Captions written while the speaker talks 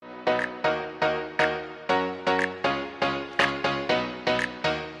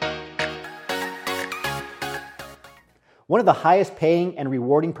One of the highest paying and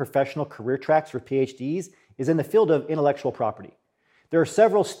rewarding professional career tracks for PhDs is in the field of intellectual property. There are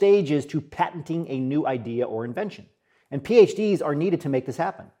several stages to patenting a new idea or invention, and PhDs are needed to make this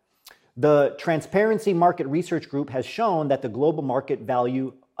happen. The Transparency Market Research Group has shown that the global market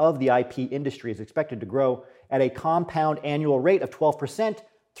value of the IP industry is expected to grow at a compound annual rate of 12%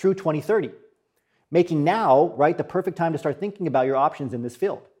 through 2030, making now, the perfect time to start thinking about your options in this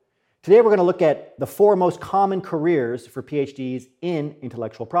field. Today, we're going to look at the 4 most common careers for PhDs in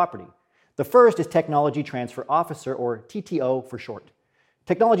intellectual property. The first is Technology Transfer Officer, or TTO for short.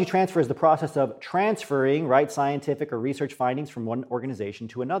 Technology transfer is the process of transferring scientific or research findings from one organization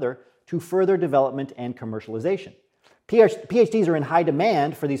to another to further development and commercialization. PhDs are in high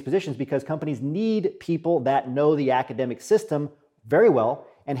demand for these positions because companies need people that know the academic system very well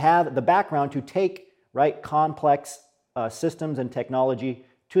and have the background to take complex systems and technology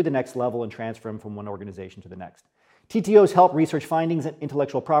to the next level and transfer them from one organization to the next. TTOs help research findings and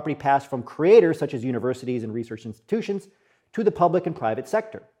intellectual property pass from creators such as universities and research institutions to the public and private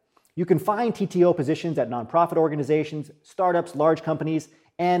sector. You can find TTO positions at nonprofit organizations, startups, large companies,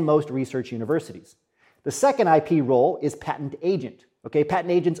 and most research universities. The second IP role is patent agent.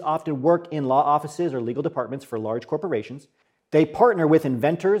 Patent agents often work in law offices or legal departments for large corporations. They partner with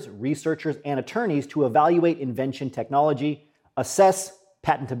inventors, researchers, and attorneys to evaluate invention technology, assess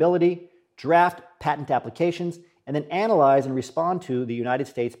patentability, draft patent applications, and then analyze and respond to the United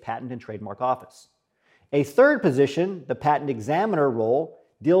States Patent and Trademark Office. A third position, the patent examiner role,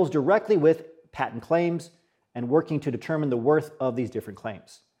 deals directly with patent claims and working to determine the worth of these different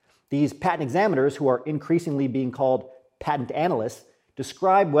claims. These patent examiners, who are increasingly being called patent analysts,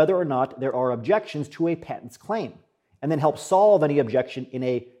 describe whether or not there are objections to a patent's claim, and then help solve any objection in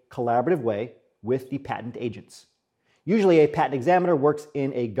a collaborative way with the patent agents. Usually a patent examiner works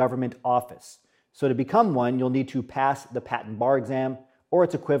in a government office. So to become one, you'll need to pass the patent bar exam or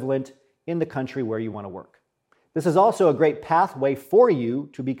its equivalent in the country where you want to work. This is also a great pathway for you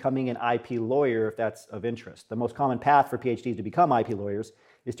to becoming an IP lawyer if that's of interest. The most common path for PhDs to become IP lawyers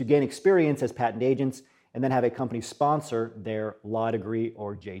is to gain experience as patent agents and then have a company sponsor their law degree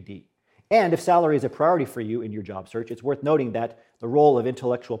or JD. And if salary is a priority for you in your job search, it's worth noting that the role of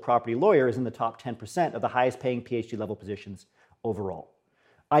intellectual property lawyer is in the top 10% of the highest paying PhD level positions overall.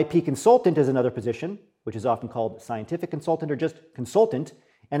 IP consultant is another position, which is often called scientific consultant or just consultant,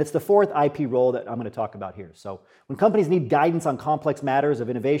 and it's the fourth IP role that I'm going to talk about here. So when companies need guidance on complex matters of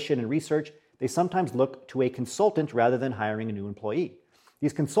innovation and research, they sometimes look to a consultant rather than hiring a new employee.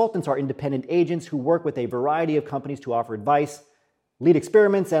 These consultants are independent agents who work with a variety of companies to offer advice, lead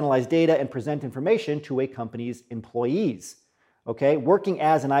experiments, analyze data, and present information to a company's employees. Working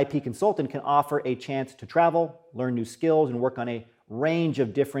as an IP consultant can offer a chance to travel, learn new skills, and work on a range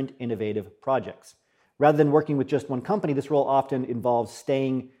of different innovative projects. Rather than working with just one company, this role often involves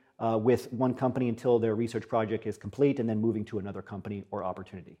staying with one company until their research project is complete and then moving to another company or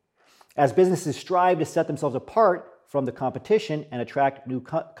opportunity. As businesses strive to set themselves apart from the competition and attract new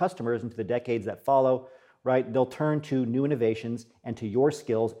customers into the decades that follow, they'll turn to new innovations and to your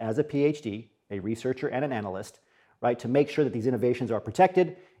skills as a PhD, a researcher and an analyst, to make sure that these innovations are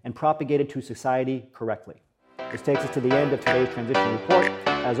protected and propagated to society correctly. This takes us to the end of today's transition report.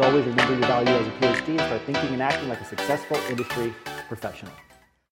 As always, remember your value as a PhD and start thinking and acting like a successful industry professional.